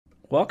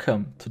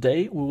welcome.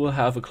 Today we will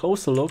have a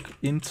closer look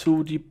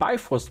into the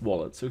Bifrost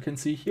wallet. So you can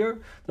see here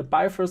that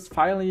Bifrost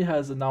finally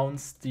has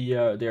announced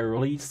their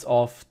release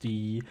of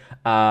the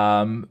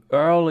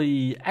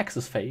early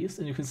access phase,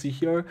 and you can see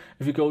here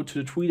if you go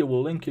to the tweet, I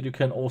will link it. You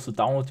can also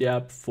download the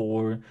app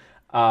for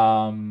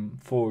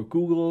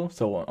Google,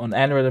 so on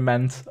Android I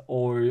meant,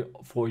 or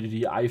for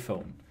the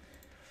iPhone.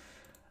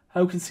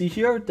 You can see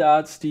here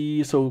that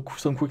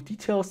some quick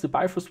details. The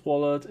Bifrost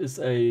wallet is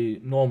a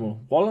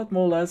normal wallet,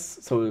 more or less.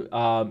 So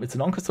it's a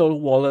non-custodial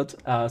wallet.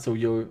 So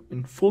you're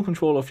in full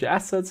control of your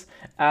assets,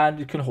 and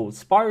you can hold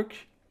Spark.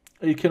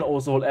 You can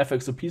also hold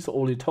FXRP, so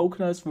only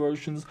tokenized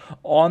versions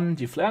on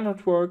the Flare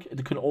network.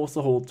 It can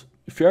also hold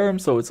Ethereum,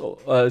 so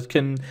it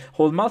can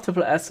hold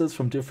multiple assets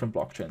from different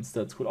blockchains.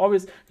 That's cool.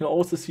 Obviously, you can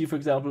also see, for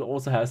example, it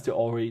also has the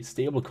Ori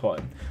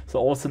stablecoin, so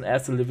also an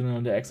asset living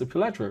on the XRP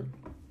ledger.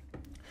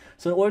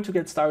 So in order to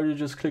get started, you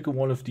just click on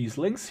one of these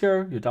links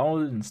here, you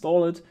download it,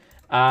 install it,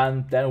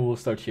 and then we'll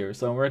start here.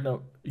 So I'm right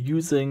now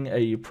using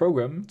a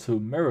program to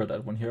mirror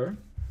that one here.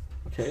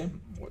 Okay,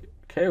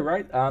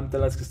 right, and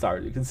then let's get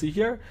started. You can see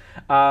here,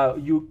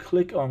 you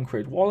click on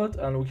create wallet,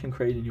 and we can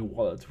create a new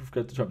wallet. We've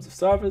got the terms of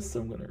service,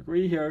 so I'm going to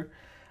agree here,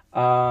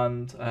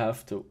 and I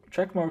have to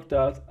checkmark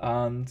that,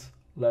 and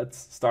let's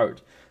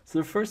start. So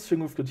the first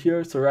thing we've got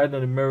here, so right now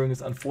the mirroring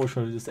is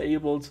unfortunately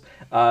disabled.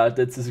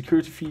 That's a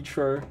security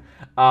feature.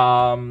 There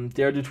are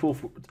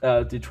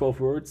the 12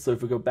 words, so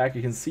if we go back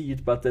you can see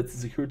it, but that's the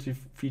security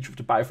feature of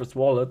the Bifrost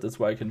wallet. That's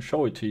why I can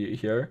show it to you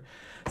here.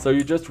 So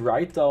you just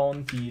write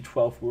down the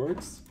 12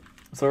 words.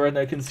 So right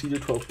now I can see the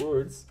 12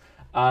 words,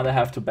 and I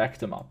have to back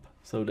them up.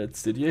 So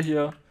that's the idea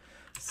here.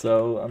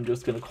 So I'm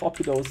just going to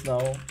copy those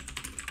now.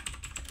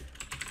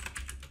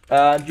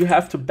 And you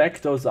have to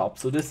back those up.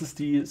 So this is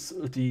the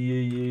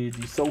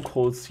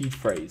so-called seed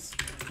phrase.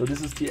 So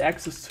this is the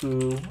access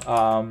to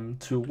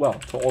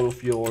all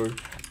of your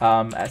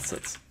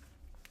assets.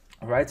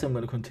 All right, so I'm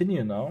going to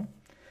continue now.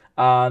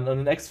 And on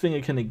the next thing, I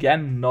can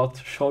again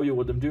not show you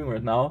what I'm doing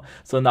right now.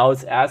 So now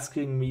it's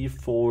asking me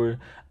for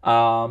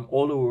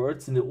all the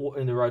words in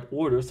the right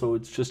order. So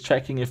it's just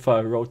checking if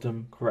I wrote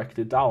them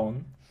correctly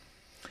down.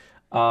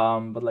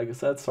 But like I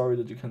said, sorry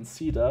that you can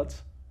see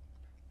that.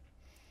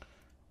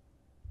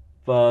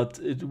 But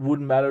it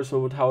wouldn't matter, so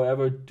I would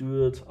however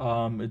do it,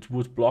 it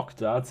would block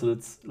that. So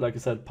it's, like I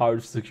said, part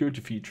of the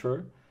security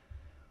feature.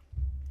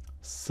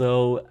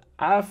 So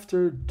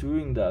after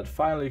doing that,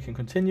 finally you can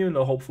continue.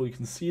 Now hopefully you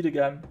can see it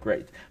again.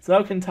 Great. So now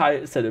I can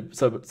set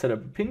up a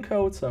pin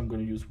code. So I'm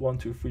going to use 1,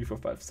 2, 3, 4,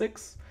 5,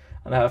 6.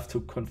 And I have to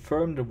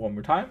confirm them one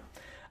more time.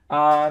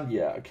 And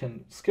yeah, I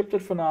can skip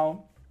that for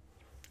now.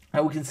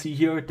 And we can see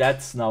here,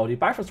 that's now the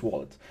Bifrost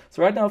wallet.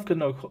 So right now I've got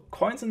no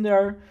coins in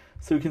there.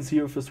 So you can see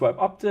if I swipe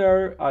up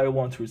there, I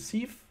want to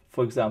receive,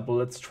 for example,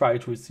 let's try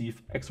to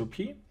receive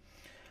XRP.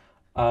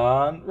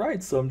 And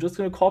right, so I'm just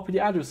going to copy the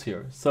address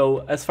here.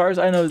 So as far as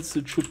I know, it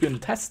should be on the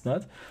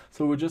testnet.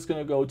 So we're just going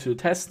to go to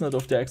the testnet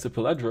of the XRP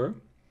ledger.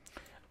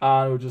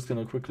 And we're just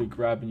going to quickly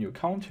grab a new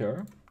account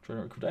here,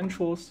 generate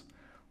credentials.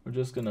 We're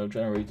just going to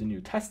generate a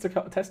new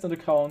testnet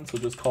account. So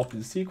just copy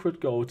the secret,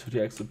 go to the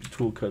XRP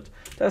toolkit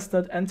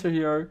testnet, enter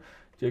here.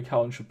 The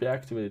account should be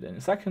activated in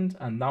a second.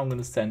 And now I'm going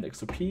to send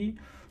XRP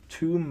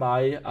to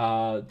my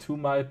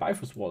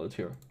Bifrost wallet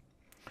here.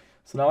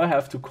 So now I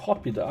have to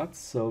copy that.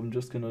 So I'm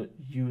just going to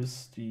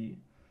use so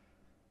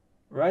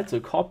I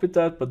copied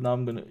that, but now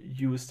I'm going to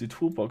use the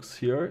toolbox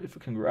here. If I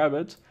can grab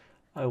it,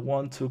 I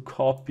want to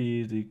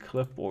copy the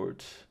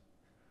clipboard.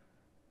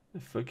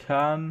 If I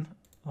can.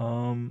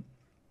 Well,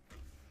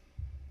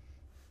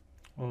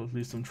 at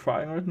least I'm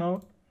trying right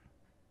now.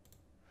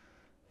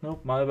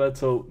 Nope, my bad.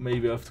 So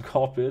maybe I have to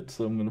copy it.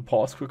 So I'm going to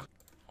pause quickly.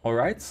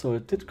 Alright, so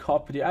it did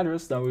copy the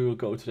address. Now we will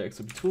go to the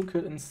XRP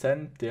toolkit and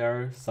send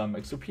there some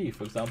XRP.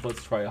 For example,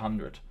 let's try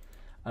 100.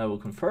 I will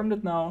confirm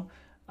that now.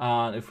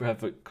 And if we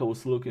have a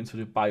close look into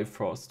the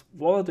Bifrost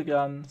wallet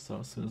again,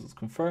 so as soon as it's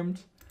confirmed,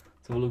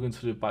 so we'll look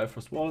into the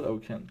Bifrost wallet. We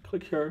can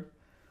click here.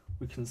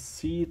 We can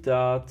see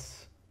that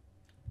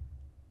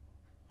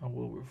I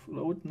will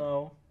reload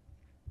now.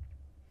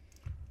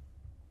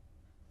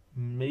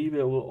 Maybe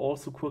I will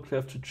also quickly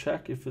have to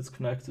check if it's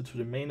connected to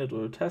the mainnet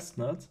or the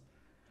testnet.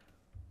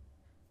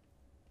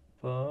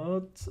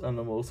 And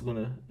I'm also going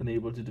to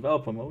enable the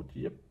developer mode.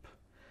 Yep.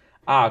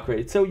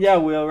 Great. So yeah,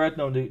 we are right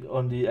now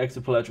on the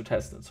XRP ledger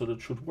testnet, so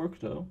that should work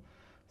though.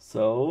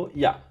 So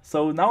yeah,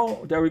 so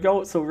now there we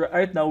go. So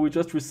right now we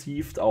just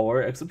received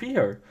our XRP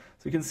here.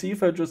 So you can see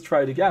if I just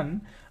try it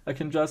again, I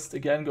can just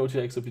again go to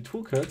the XRP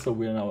toolkit. So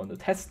we are now on the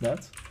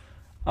testnet.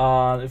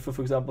 And if I,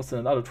 for example,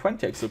 send another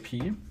 20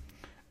 XRP,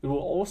 it will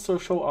also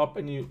show up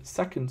any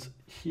second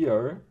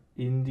here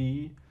in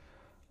the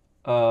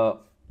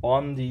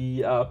on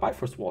the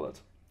Bifrost wallet.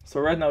 So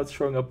right now it's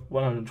showing up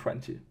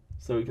 120.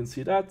 So you can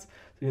see that.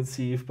 You can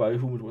see by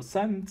whom it was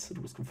sent.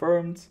 It was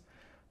confirmed.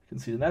 You can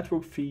see the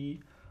network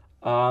fee.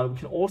 We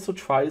can also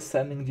try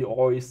sending the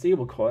Ori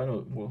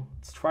stablecoin. Well,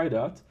 let's try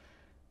that.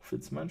 If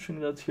it's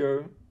mentioning that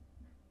here,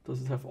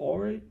 does it have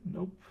Ori?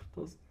 Nope.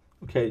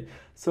 Okay,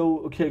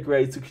 so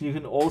great. So you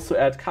can also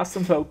add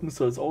custom tokens,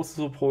 so it's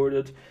also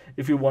supported.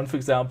 If you want, for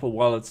example,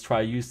 well, let's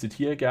try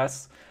USDT, I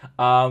guess.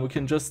 We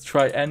can just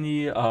try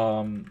any ETH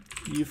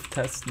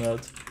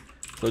testnet.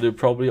 So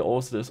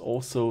there's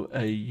also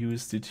a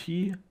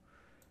USDT.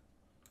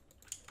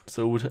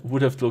 So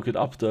would have to look it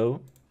up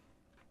though.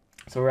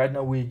 So right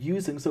now we're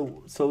using,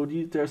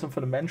 there are some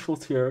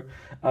fundamentals here.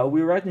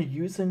 We're right now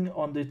using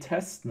on the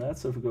testnet,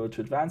 so if we go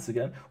to advanced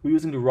again, we're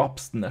using the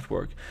Ropsten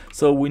network.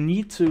 So we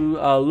need to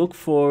look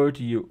for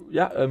the,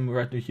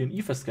 right now here in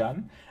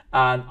Etherscan,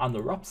 and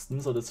under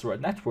Ropsten, so that's the right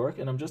network,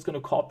 and I'm just going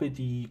to copy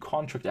the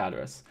contract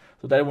address.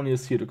 So that one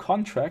is here the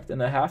contract,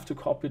 and I have to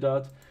copy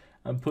that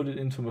and put it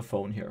into my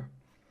phone here.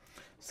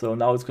 So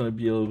now it's going to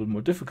be a little bit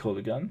more difficult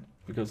again,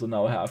 because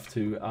now I have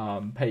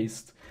to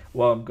paste.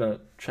 Well, I'm going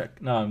to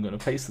check. Now I'm going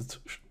to paste it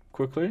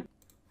quickly.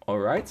 All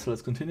right, so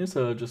let's continue.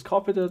 So I just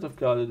copied it. I've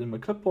got it in my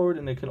clipboard,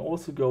 and I can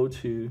also go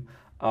to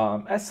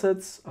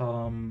assets.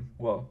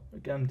 Well,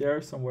 again,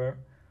 there somewhere.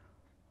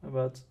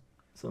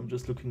 So I'm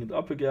just looking it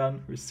up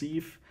again.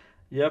 Receive.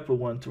 Yep, I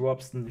want to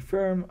Ropsten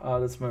firm.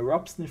 That's my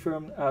Ropsten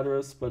firm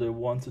address, but I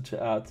wanted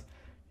to add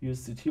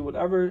USDT,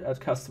 whatever, add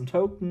custom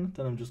token.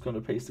 Then I'm just going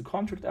to paste the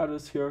contract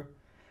address here.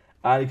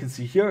 And you can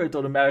see here, it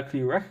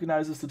automatically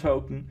recognizes the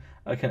token.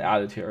 I can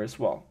add it here as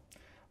well.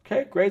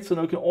 Okay, great. So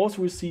now I can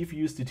also receive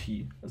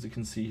USDT, as you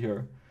can see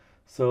here.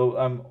 So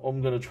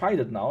I'm going to try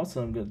that now.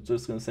 So I'm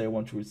just going to say I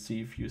want to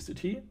receive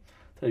USDT.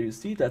 Tell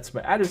USD, that's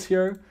my address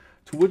here,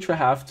 to which I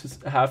have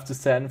to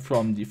send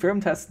from the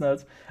Ethereum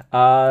testnet,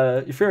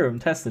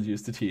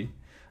 USDT.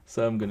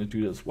 So I'm going to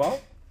do this as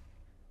well.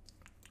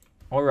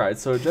 All right,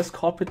 so I just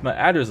copied my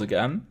address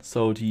again,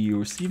 so the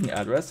receiving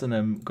address, and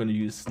I'm going to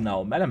use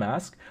now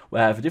MetaMask,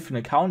 where I have a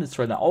different account. It's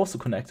right now also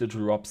connected to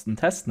the Ropsten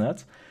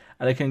testnet,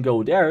 and I can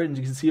go there, and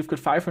you can see I've got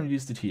 500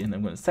 USDT, and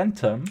I'm going to send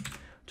them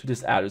to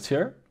this address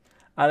here.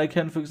 And I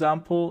can, for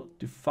example,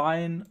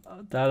 define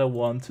that I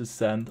want to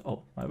send,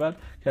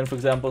 can, for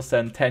example,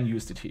 send 10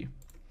 USDT.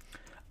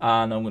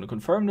 And I'm going to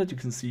confirm that. You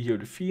can see here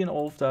the fee and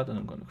all of that, and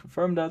I'm going to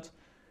confirm that.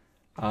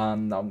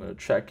 And now I'm going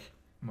to check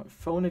my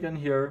phone again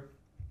here.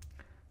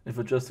 If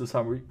I just do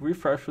some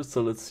refreshes,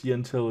 so let's see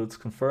until it's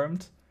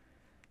confirmed.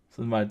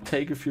 So it might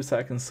take a few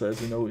seconds, so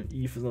as you know,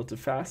 ETH is not the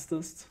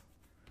fastest.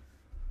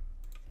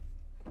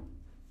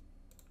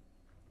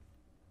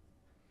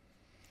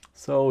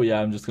 So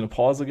yeah, I'm just going to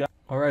pause again.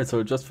 Alright,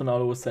 so just for now I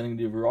was sending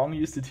the wrong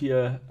USDT.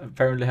 I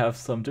apparently have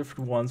some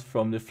different ones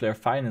from the Flare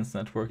Finance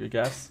network, I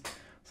guess.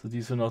 So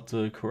these are not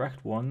the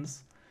correct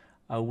ones.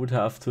 I would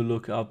have to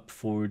look up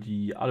for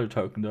the other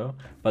token though,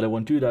 but I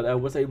won't do that. I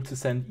was able to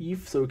send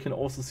ETH, so you can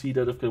also see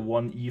that I've got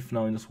 1 ETH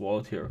now in this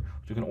wallet here,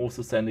 which you can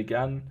also send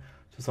again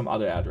to some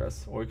other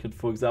address, or you could,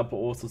 for example,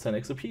 also send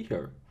XRP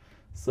here.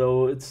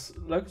 So it's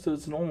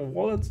it's a normal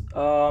wallet.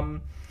 I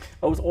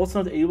was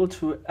also not able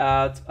to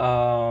add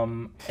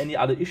any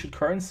other issued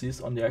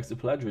currencies on the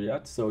XRP ledger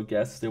yet, so I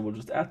guess they will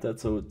just add that.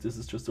 So this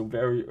is just a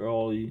very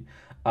early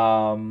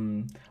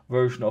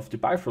version of the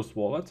Bifrost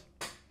wallet.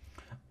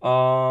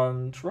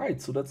 And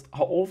right, so that's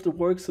how all of it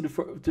works. So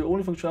the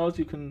only functionality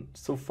you can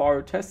so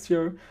far test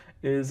here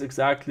is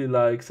exactly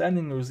like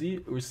sending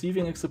and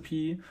receiving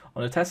XRP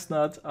on a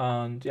testnet,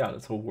 and yeah,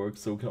 that's how it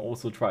works. So we can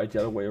also try it the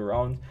other way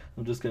around.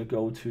 I'm just gonna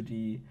go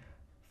to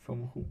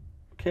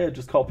I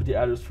just copy the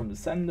address from the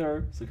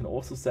sender, so you can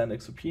also send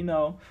XRP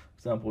now. For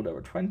example,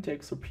 whatever, 20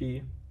 XRP.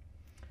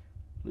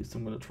 At least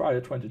I'm gonna try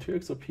it, 22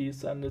 XRP,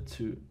 send it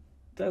to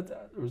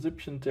that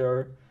recipient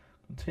there.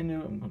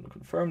 Continue, I'm going to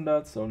confirm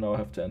that. So now I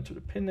have to enter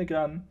the PIN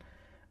again.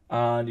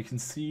 And you can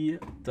see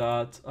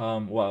that,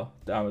 well,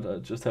 damn it, I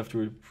just have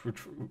to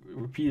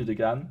repeat it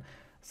again.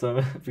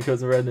 So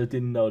because I really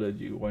didn't know that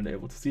you weren't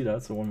able to see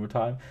that. So one more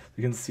time,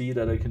 you can see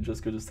that I can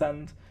just go to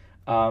send,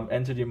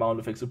 enter the amount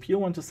of XRP I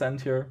want to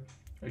send here.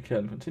 I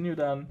can continue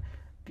then,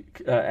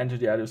 enter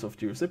the address of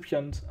the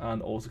recipient,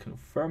 and also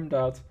confirm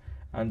that,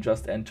 and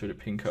just enter the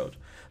PIN code.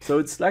 So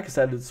it's, like I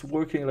said, it's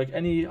working like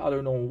any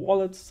other normal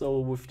wallet. So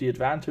with the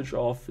advantage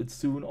of it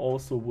soon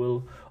also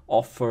will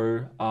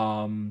offer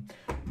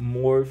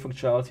more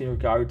functionality in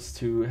regards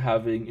to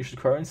having issued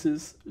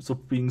currencies, so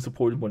being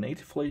supported more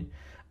natively,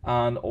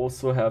 and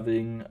also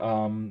having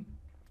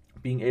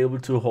being able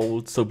to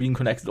hold, so being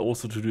connected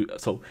also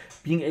to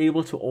being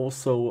able to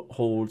also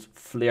hold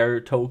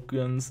Flare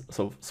tokens,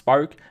 so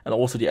Spark, and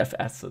also the F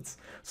assets.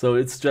 So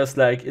it's just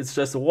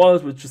a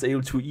wallet which is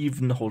able to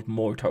even hold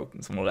more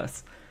tokens, more or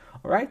less.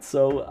 Alright,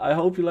 so I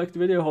hope you liked the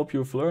video, I hope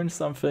you've learned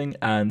something,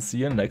 and see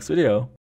you in the next video.